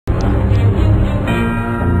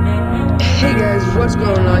what's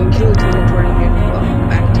going on? Kill Team reporting here. Welcome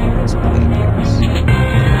back to Let's Play Raze.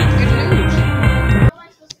 Good news!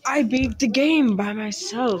 I beat the game by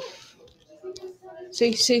myself.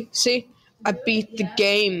 See? I beat the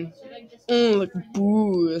game. Like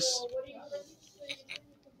booze.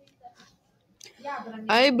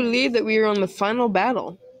 I believe that we are on the final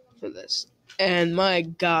battle for this. And my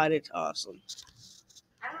god, it's awesome.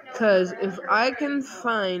 Because if I can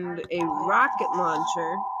find a rocket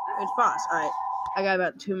launcher, it's fast. Alright, I got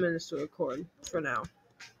about 2 minutes to record for now.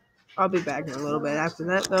 I'll be back in a little bit after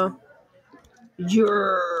that, though. And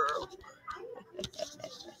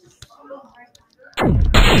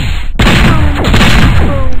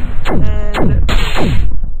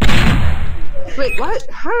wait, what?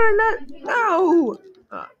 How did I not? No!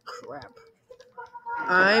 Oh, crap.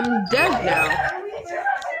 I'm dead now.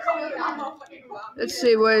 Let's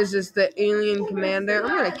see, what is this? The alien commander? I'm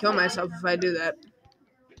gonna kill myself if I do that.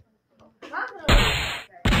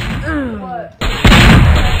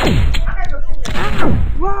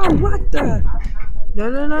 Whoa, what the? No.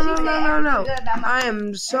 I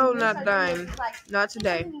am so not dying. Not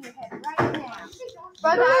today.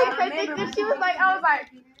 Brother, I predicted she was like, I was like,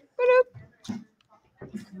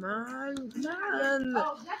 come on.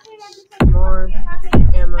 More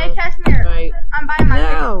ammo. hey, Cashmere, Right. I'm buying my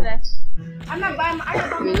ticket today. I'm not buying my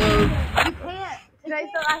item. Reload. You can't.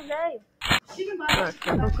 Today's the last day. Crap.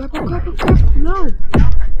 No.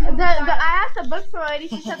 I asked the bookstore lady,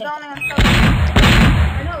 she said they're only on sale.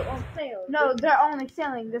 I know, on sale. No, they're only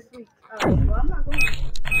selling this week. Well, I'm not going to.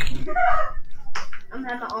 I'm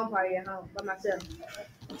having my own party at home by myself.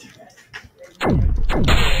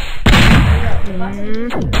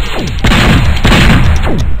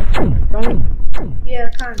 Yeah,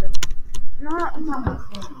 kind of. No.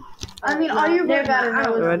 I mean, all you really gotta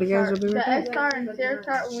know is Alright, guys, I'll be the right back. S-Star and Sarah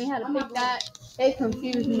chart, when we had to pick that, it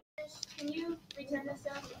confused me. Can you return this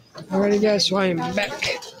stuff? Alrighty, guys, so I am back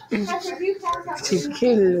to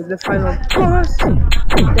kill the final boss.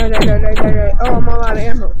 Die. Oh, I'm all out of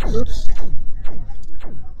ammo. Oops.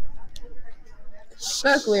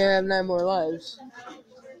 Luckily, I have 9 more lives.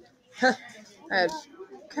 I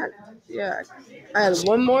had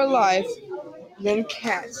 1 more life than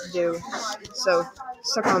cats do. So,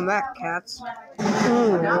 suck on that, cats.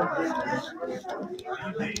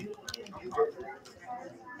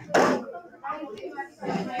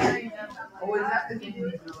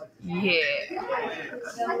 Yeah.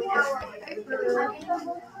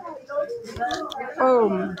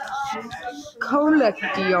 Collect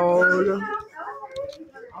y'all.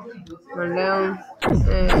 Run down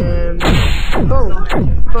and boom.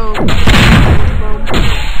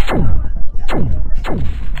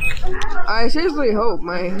 I seriously hope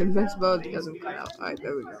my invincibility doesn't cut out. Alright,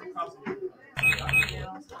 there we go.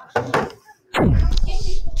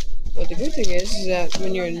 But the good thing is that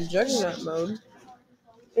when you're in Juggernaut mode,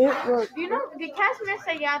 it works. You know, did Cashmere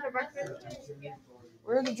say yeah to breakfast?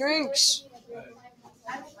 Where are the drinks?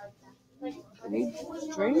 I need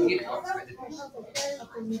drink.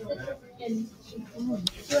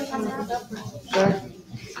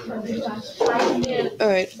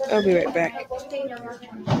 Alright, I'll be right back.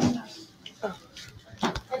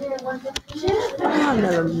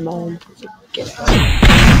 Another mom. Get it.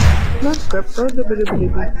 Not crap. So I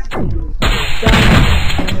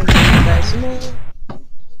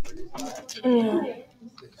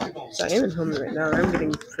am in home right now. I'm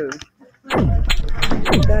getting food.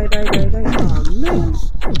 Die. Oh man.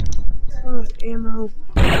 Oh, ammo.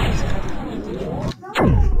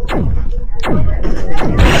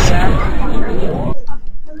 Zap.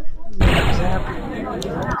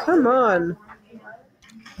 Come on.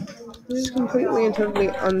 This is completely and totally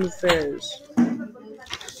unfair.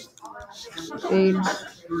 8,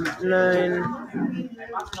 9.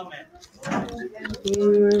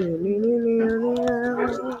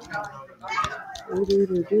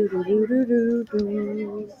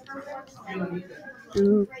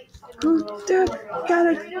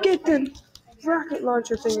 Gotta get the rocket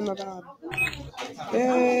launcher thing in my god.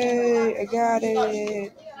 Yay, I got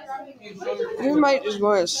it. You might just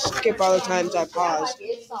want to skip all the times I pause.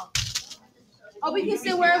 Oh, we can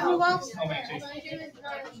sit wherever we want.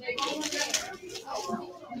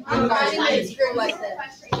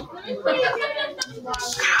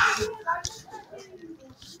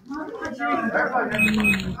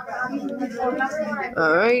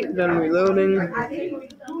 Alright, done reloading.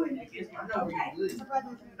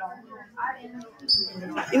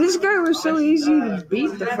 And this guy was so easy to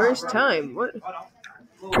beat the first time. What's so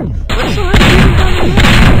hard to beat about him?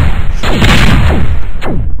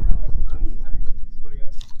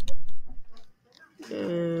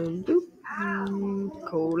 And boop.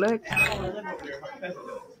 collect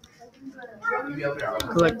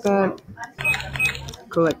that,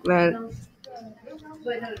 collect that,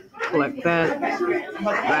 collect that,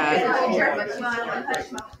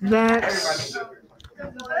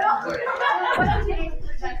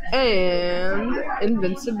 and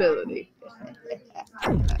invincibility.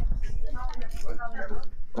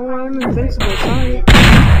 Oh, I'm invincible, sorry.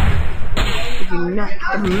 Did you not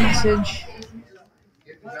get the message?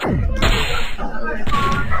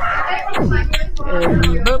 And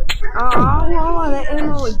boop. Oh, the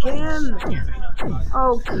ammo again.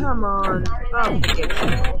 Oh, come on. Oh, forget it.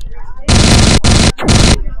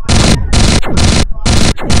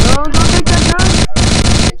 No, don't take that gun.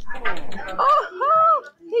 Oh,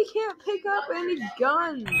 he can't pick up any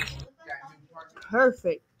guns.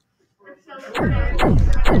 Perfect.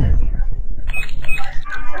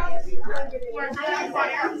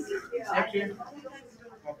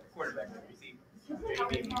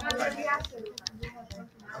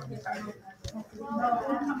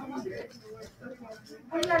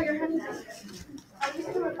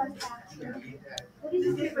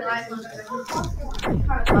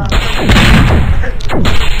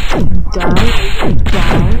 Die.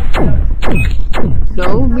 No,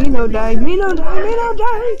 me no die.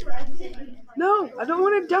 No, I don't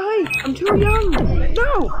want to die. I'm too young.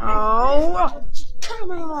 No. Oh,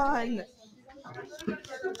 come on.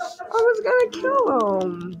 I was gonna kill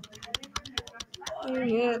him.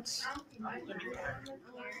 Dang it.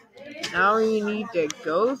 Now you need to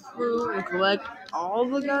go through and collect all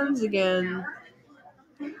the guns again.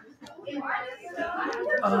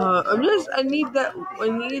 I need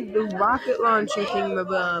the rocket launcher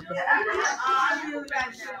thingamabob.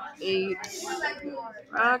 8.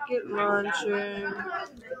 Rocket launcher.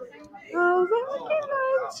 Oh, rocket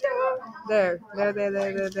launcher. There.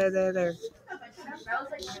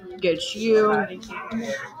 Get you.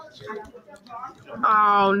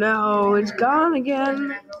 Oh no, it's gone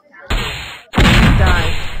again.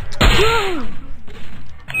 Die.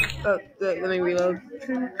 Oh, let me reload.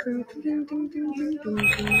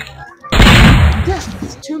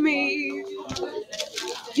 Death to me!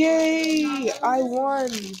 Yay! I won!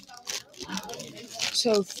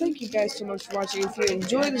 So thank you guys so much for watching. If you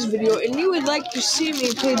enjoyed this video and you would like to see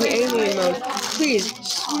me play the alien mode, please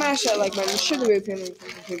smash that like button. Share the video if you want to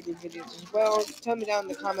play these videos as well. Tell me down in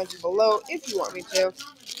the comments below if you want me to.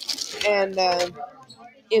 And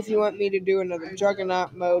if you want me to do another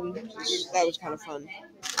Juggernaut mode, that was kind of fun.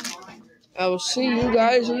 I will see you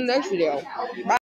guys in the next video. Bye.